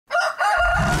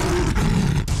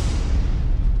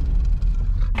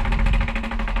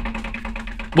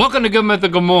Welcome to Good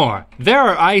Mythical MORE. There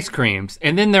are ice creams,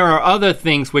 and then there are other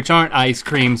things which aren't ice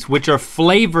creams, which are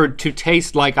flavored to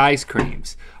taste like ice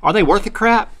creams. Are they worth the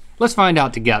crap? Let's find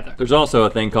out together. There's also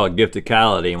a thing called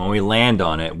gifticality, and when we land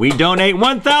on it, we donate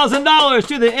 $1,000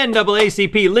 to the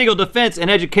NAACP Legal Defense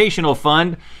and Educational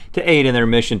Fund to aid in their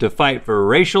mission to fight for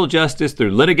racial justice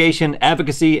through litigation,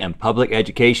 advocacy, and public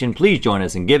education. Please join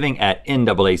us in giving at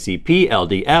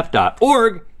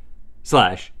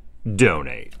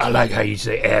naacpldf.org/donate. I like how you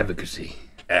say advocacy.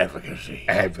 Advocacy.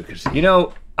 Advocacy. You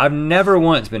know, I've never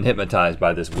once been hypnotized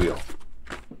by this wheel.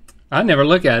 I never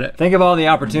look at it. Think of all the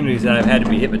opportunities that I've had to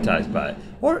be hypnotized by it.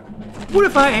 Or what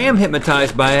if I am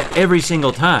hypnotized by it every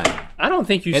single time? I don't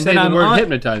think you say the word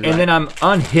hypnotized. And then I'm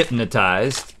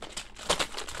unhypnotized.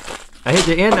 I hit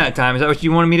the end that time. Is that what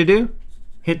you wanted me to do?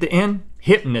 Hit the end?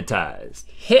 Hypnotized.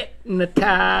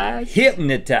 Hypnotized.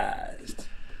 Hypnotized.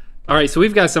 All right, so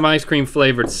we've got some ice cream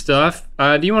flavored stuff.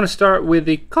 Do you want to start with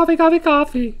the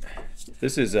coffee?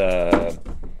 This is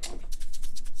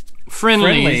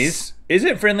Friendlies. Is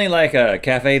it friendly like a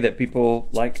cafe that people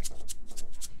like?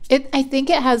 I think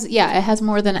it has, yeah, it has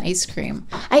more than ice cream.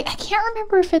 I can't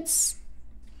remember if it's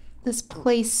this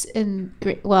place in,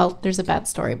 well, there's a bad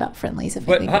story about Friendlies.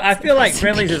 But I feel like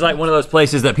Friendlies is like one of those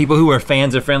places that people who are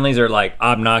fans of Friendlies are like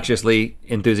obnoxiously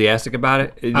enthusiastic about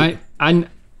it.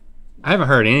 I haven't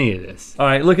heard any of this. All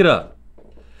right, look it up.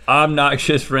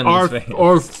 Obnoxious Friendlies fans.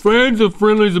 Are fans of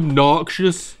Friendlies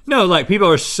obnoxious? No, like people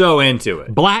are so into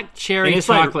it. Black cherry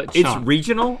chocolate like, it's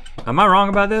regional? Am I wrong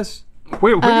about this?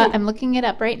 I'm looking it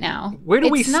up right now. Where do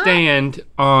we stand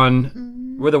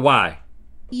on? With a Y.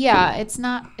 Yeah, it's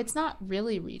not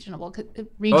really regional.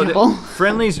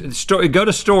 Friendlies, go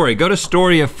to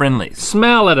story of Friendlies.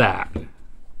 Smell of that.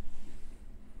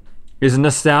 Is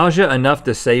nostalgia enough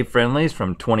to save Friendlies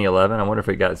from 2011? I wonder if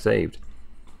it got saved.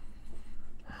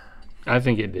 I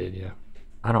think it did, yeah.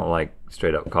 I don't like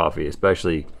straight up coffee,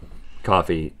 especially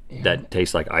coffee that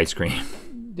tastes like ice cream.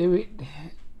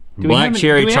 Black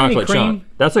cherry chocolate chunk.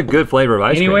 That's a good flavor of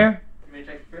ice cream. Anywhere?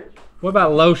 What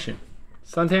about lotion?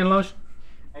 Suntan lotion?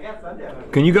 I got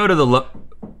suntan. Can you go to the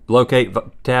locate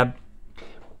tab?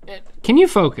 Can you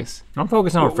focus? I'm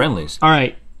focusing on Friendlies. All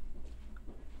right.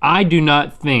 I do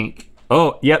not think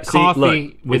Oh, yep, coffee see, look,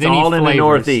 with it's any all in the flavors.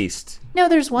 Northeast. No,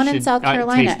 there's one in Should South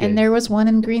Carolina, taste good. and there was one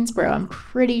in Greensboro, I'm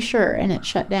pretty sure, and it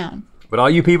shut down. But all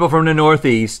you people from the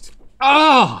Northeast,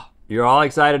 Oh! you're all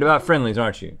excited about Friendlies,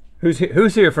 aren't you? Who's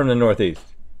here from the Northeast?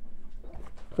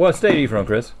 What state are you from,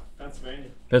 Chris? Pennsylvania.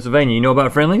 Pennsylvania, you know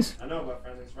about Friendlies? I know about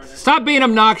Friendlies right now. Stop being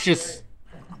obnoxious.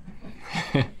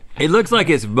 It looks like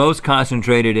it's most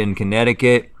concentrated in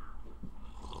Connecticut.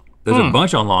 There's a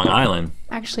bunch on Long Island.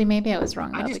 Actually, maybe I was wrong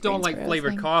about I just the don't like Greensboro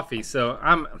flavored thing. coffee, so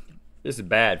This is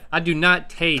bad. I do not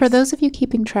taste. For those of you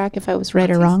keeping track if I was right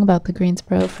or wrong about the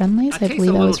Greensboro Friendlies, I taste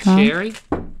believe a I little was wrong. cherry.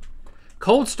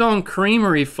 Cold Stone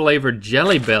Creamery flavored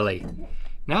Jelly Belly.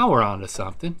 Now we're on to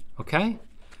something, okay?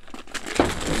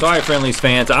 Sorry, Friendlies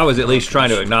fans. I was at least trying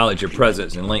to acknowledge your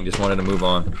presence, and Link just wanted to move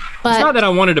on. It's not But that I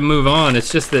wanted to move on,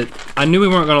 it's just that I knew we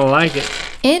weren't gonna like it.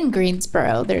 in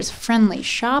Greensboro, there's Friendly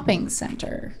Shopping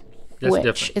Center, That's which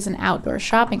different. is an outdoor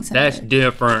shopping center. That's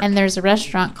different. And there's a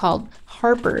restaurant called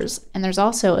Harper's, and there's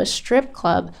also a strip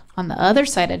club on the other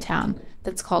side of town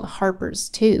that's called Harper's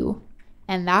too.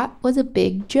 And that was a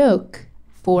big joke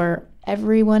for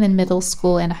everyone in middle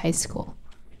school and high school.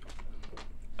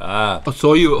 Ah, I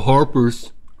saw you at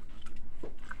Harper's.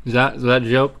 Is that a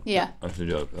joke? Yeah. that's a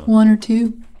joke. Though. One or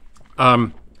two.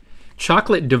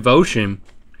 Chocolate Devotion.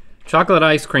 Chocolate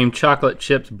ice cream, chocolate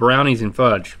chips, brownies, and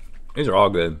fudge. These are all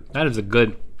good. That's a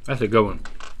good one.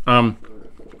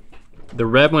 The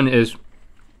red one is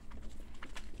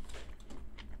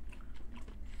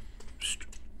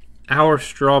our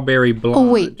strawberry blonde.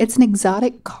 Oh wait, it's an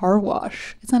exotic car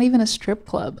wash. It's not even a strip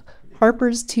club.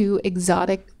 Harper's 2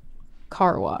 exotic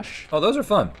car wash. Oh, those are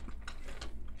fun.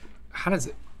 How does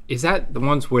it? Is that the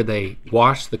ones where they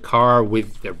wash the car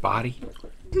with their body?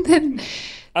 Then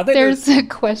I think there's a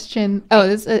question. Oh,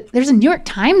 there's a New York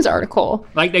Times article.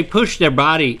 Like they push their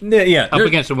body up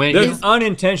against the window. There's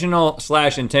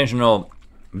unintentional/intentional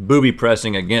booby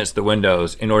pressing against the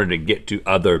windows in order to get to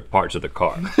other parts of the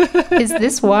car. Is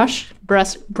this wash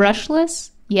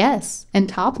brushless? Yes, and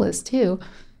topless too.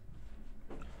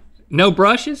 No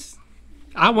brushes?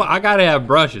 I gotta have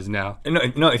brushes now.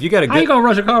 No, if you got a How you good, gonna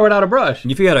brush a car without a brush?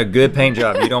 if you got a good paint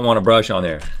job, you don't want a brush on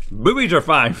there. Boobies are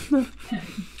fine.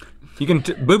 You can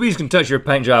boobies can touch your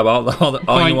paint job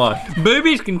all you want.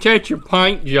 Boobies can touch your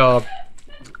paint job.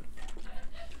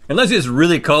 Unless it's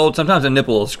really cold, sometimes a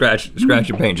nipple will scratch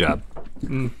your paint job.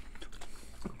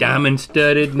 Diamond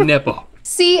studded nipple.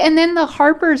 See, and then the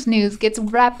Harper's News gets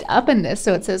wrapped up in this.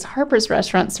 So it says Harper's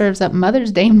restaurant serves up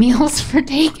Mother's Day meals for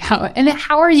takeout. And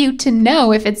how are you to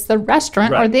know if it's the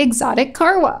restaurant or the exotic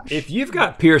car wash? If you've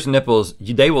got pierced nipples,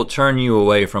 they will turn you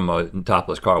away from a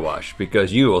topless car wash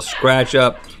because you will scratch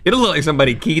up. It'll look like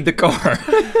somebody keyed the car.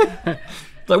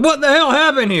 It's like, what the hell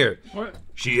happened here? What?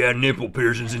 She had nipple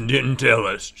piercings and didn't tell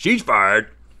us. She's fired.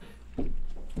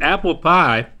 Apple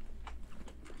pie,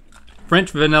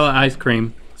 French vanilla ice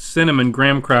cream, cinnamon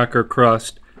graham cracker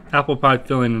crust, apple pie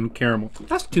filling, and caramel.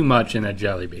 That's too much in a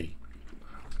jelly bean.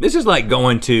 This is like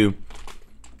going to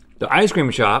the ice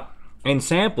cream shop and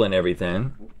sampling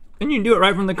everything, and you can do it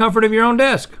right from the comfort of your own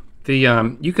desk.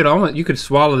 The you could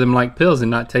swallow them like pills and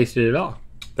not taste it at all.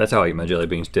 That's how I eat my jelly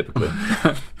beans typically.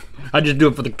 I just do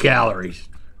it for the calories.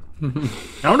 I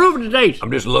don't know if it's taste.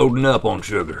 I'm just loading up on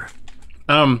sugar.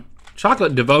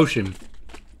 Chocolate devotion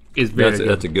is very good.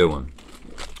 That's a good one.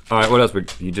 All right, what else?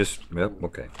 You just, yep,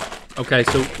 okay. Okay,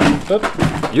 so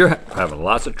You're having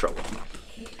lots of trouble.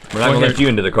 We're not gonna let you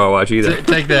into the car wash either.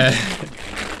 take that.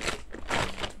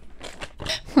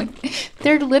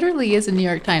 There literally is a New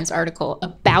York Times article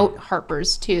about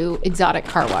Harper's 2 exotic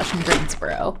car wash in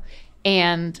Greensboro.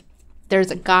 And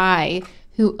there's a guy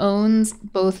who owns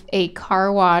both a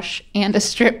car wash and a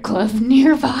strip club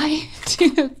nearby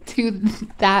to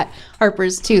that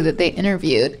Harper's 2 that they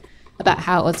interviewed about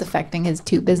how it was affecting his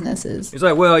 2 businesses. He's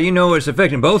like, well, you know, it's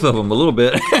affecting both of them a little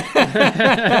bit.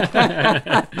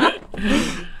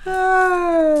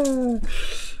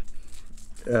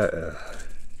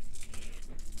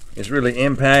 It's really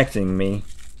impacting me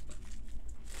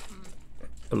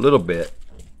a little bit.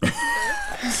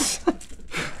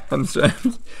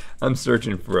 I'm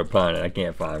searching for a pun and I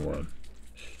can't find one.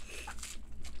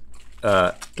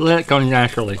 Let it go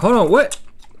naturally. Hold on, what?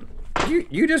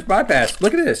 You just bypassed.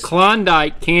 Look at this.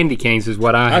 Klondike candy canes is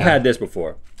what I have. I've had this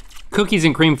before. Cookies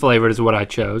and cream flavored is what I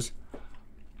chose.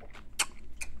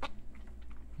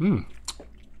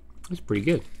 That's pretty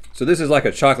good. So this is like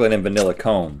a chocolate and vanilla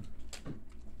cone.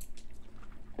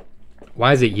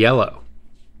 Why is it yellow?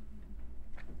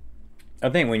 I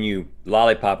think when you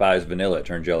lollipop eyes vanilla, it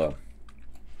turns yellow.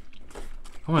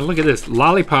 Oh, and look at this.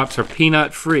 Lollipops are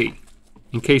peanut free,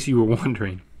 in case you were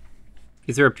wondering.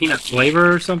 Is there a peanut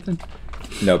flavor or something?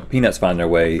 No, peanuts find their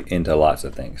way into lots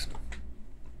of things.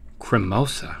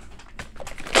 Cremosa.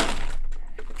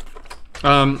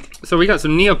 So we got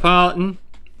some Neapolitan,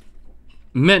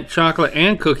 mint chocolate,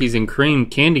 and cookies and cream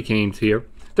candy canes here.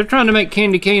 They're trying to make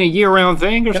candy cane a year-round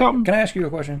thing or something? Can I ask you a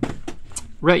question?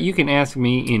 Rhett, you can ask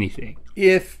me anything.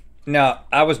 Now,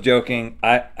 I was joking.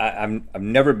 I've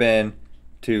never been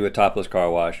to a topless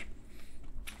car wash.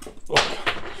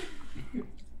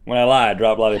 When I lie, I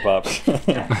drop lollipops.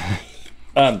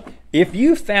 If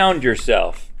you found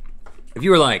yourself, if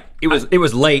you were like, it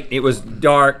was late, it was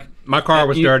dark. My car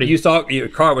was dirty. You saw your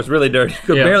car was really dirty. You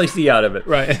could barely see out of it.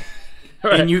 Right.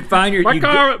 And you find my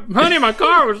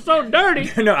car was so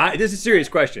dirty. No, this is a serious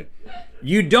question.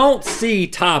 You don't see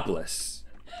topless.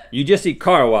 You just see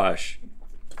car wash.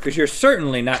 Because you're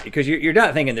certainly not, because you're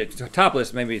not thinking that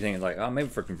topless, maybe you're thinking like, oh, maybe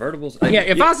for convertibles. Yeah,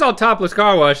 if I saw topless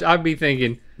car wash, I'd be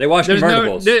thinking. They wash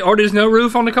convertibles. Or there's no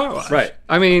roof on the car wash. Right.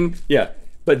 I mean. Yeah,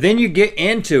 but then you get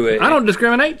into it. I don't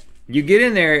discriminate. You get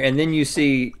in there and then you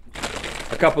see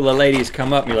a couple of ladies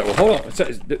come up and you're like, well, hold on. So,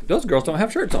 those girls don't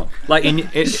have shirts on. Like,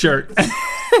 Shirts.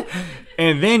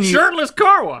 And then shirtless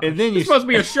car wash. And then it's supposed to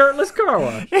be a shirtless car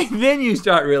wash. And then you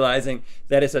start realizing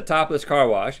that it's a topless car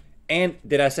wash. And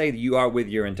did I say that you are with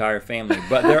your entire family?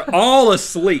 But they're all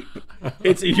asleep.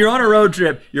 You're on a road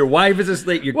trip. Your wife is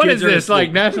asleep. Your kids are asleep. What is this,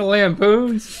 like National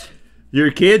Lampoons?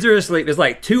 Your kids are asleep. It's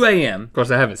like 2 a.m. Of course,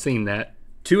 I haven't seen that.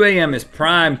 2 a.m. is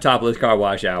prime topless car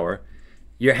wash hour.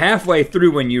 You're halfway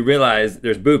through when you realize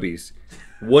there's boobies.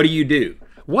 What do?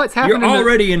 What's happening? You're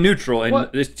already in neutral, and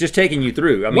it's just taking you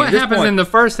through. I mean, what happens in the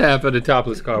first half of the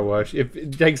topless car wash? If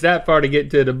it takes that far to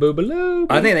get to the boobaloo?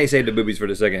 I think they save the boobies for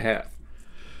the second half.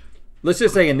 Let's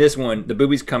just say in this one, the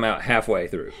boobies come out halfway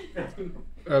through.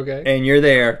 Okay. And you're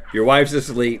there, your wife's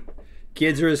asleep,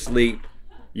 kids are asleep,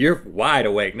 you're wide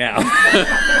awake now.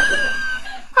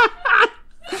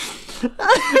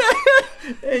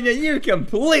 And you're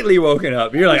completely woken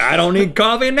up. You're like, I don't need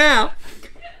coffee now.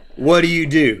 What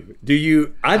do?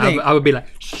 I would be like,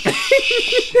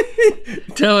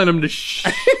 telling them to shh.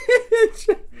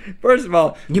 First of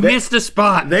all, you missed a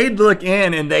spot. They'd look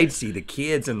in and they'd see the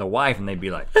kids and the wife and they'd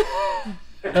be like,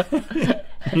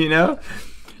 you know?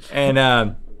 And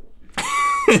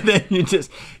then you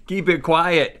just keep it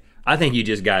quiet. I think you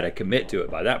just got to commit to it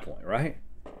by that point, right?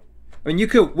 I mean, you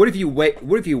could, what if you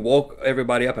woke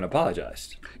everybody up and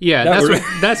apologized? Yeah,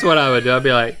 that's what I would do. I'd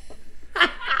be like,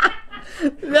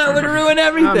 That would ruin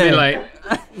everything. I'd be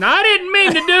like, no, I didn't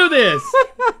mean to do this,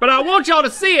 but I want y'all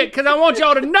to see it because I want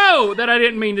y'all to know that I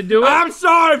didn't mean to do it. I'm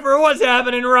sorry for what's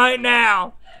happening right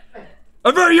now.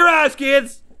 Avert your eyes,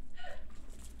 kids.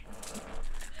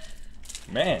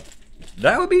 Man,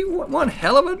 that would be one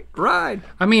hell of a ride.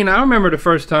 I mean, I remember the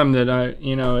first time that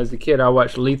as a kid, I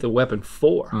watched Lethal Weapon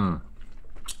 4.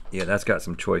 Yeah, that's got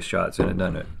some choice shots in it,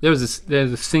 doesn't it? There's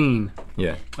a scene,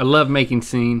 Yeah. a love-making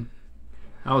scene.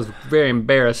 I was very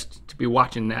embarrassed to be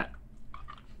watching that.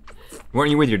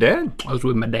 Weren't you with your dad? I was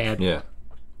with my dad. Yeah.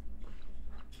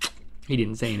 He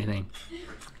didn't say anything.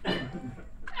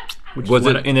 Was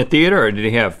it in the theater or did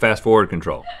he have fast forward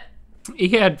control? He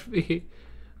had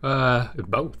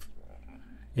both.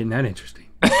 Isn't that interesting?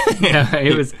 Yeah,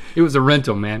 it was a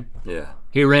rental, man. Yeah.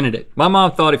 He rented it. My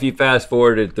mom thought if you fast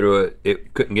forwarded through it,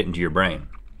 it couldn't get into your brain.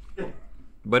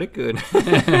 But it could.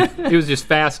 It was just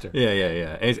faster.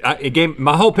 Yeah. It gave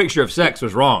my whole picture of sex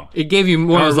was wrong. It gave you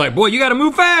more. I was like, boy, you gotta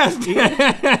move fast.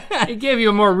 It gave you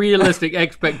a more realistic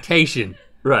expectation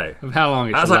Right. of how long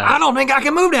it I was like, I don't think I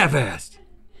can move that fast.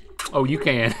 Oh, you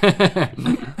can.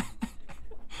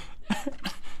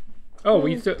 Oh,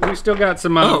 we still got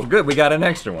some. Oh, good, we got an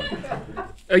extra one.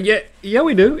 Yeah,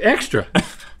 we do. Extra.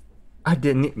 I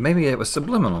didn't, maybe it was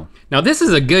subliminal. Now this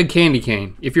is a good candy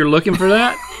cane. If you're looking for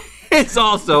that, It's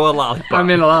also a lollipop. I'm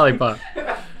in a lollipop.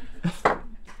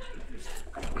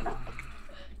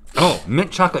 Oh,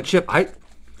 mint chocolate chip. I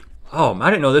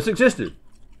didn't know this existed.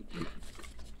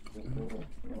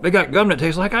 They got gum that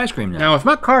tastes like ice cream now. Now, if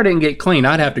my car didn't get clean,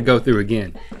 I'd have to go through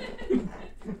again.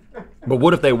 But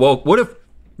what if what if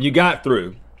you got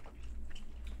through,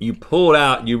 you pulled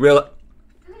out, you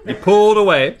pulled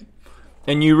away,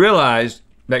 and you realized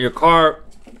that your car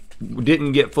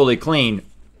didn't get fully clean,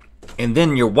 and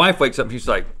then your wife wakes up and she's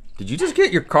like, did you just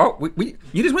get your car,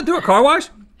 you just went through a car wash?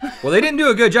 Well, they didn't do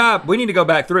a good job. We need to go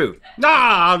back through. No,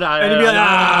 And you'd be like,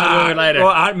 I'll do it later.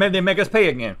 Well, maybe they make us pay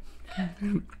again.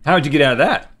 How'd you get out of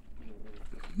that?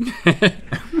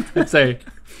 I'd say,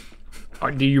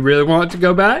 do you really want to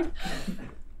go back?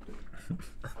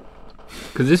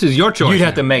 Because this is your choice. You'd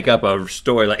have to make up a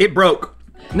story like, it broke.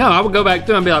 No, I would go back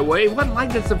through and be like, wait, it wasn't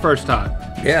like this the first time.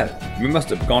 Yeah, you must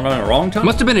have gone on a wrong time.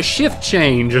 Must have been a shift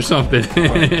change or something.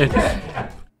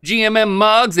 GMM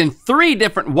mugs in 3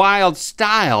 different wild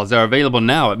styles are available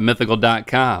now at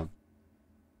mythical.com.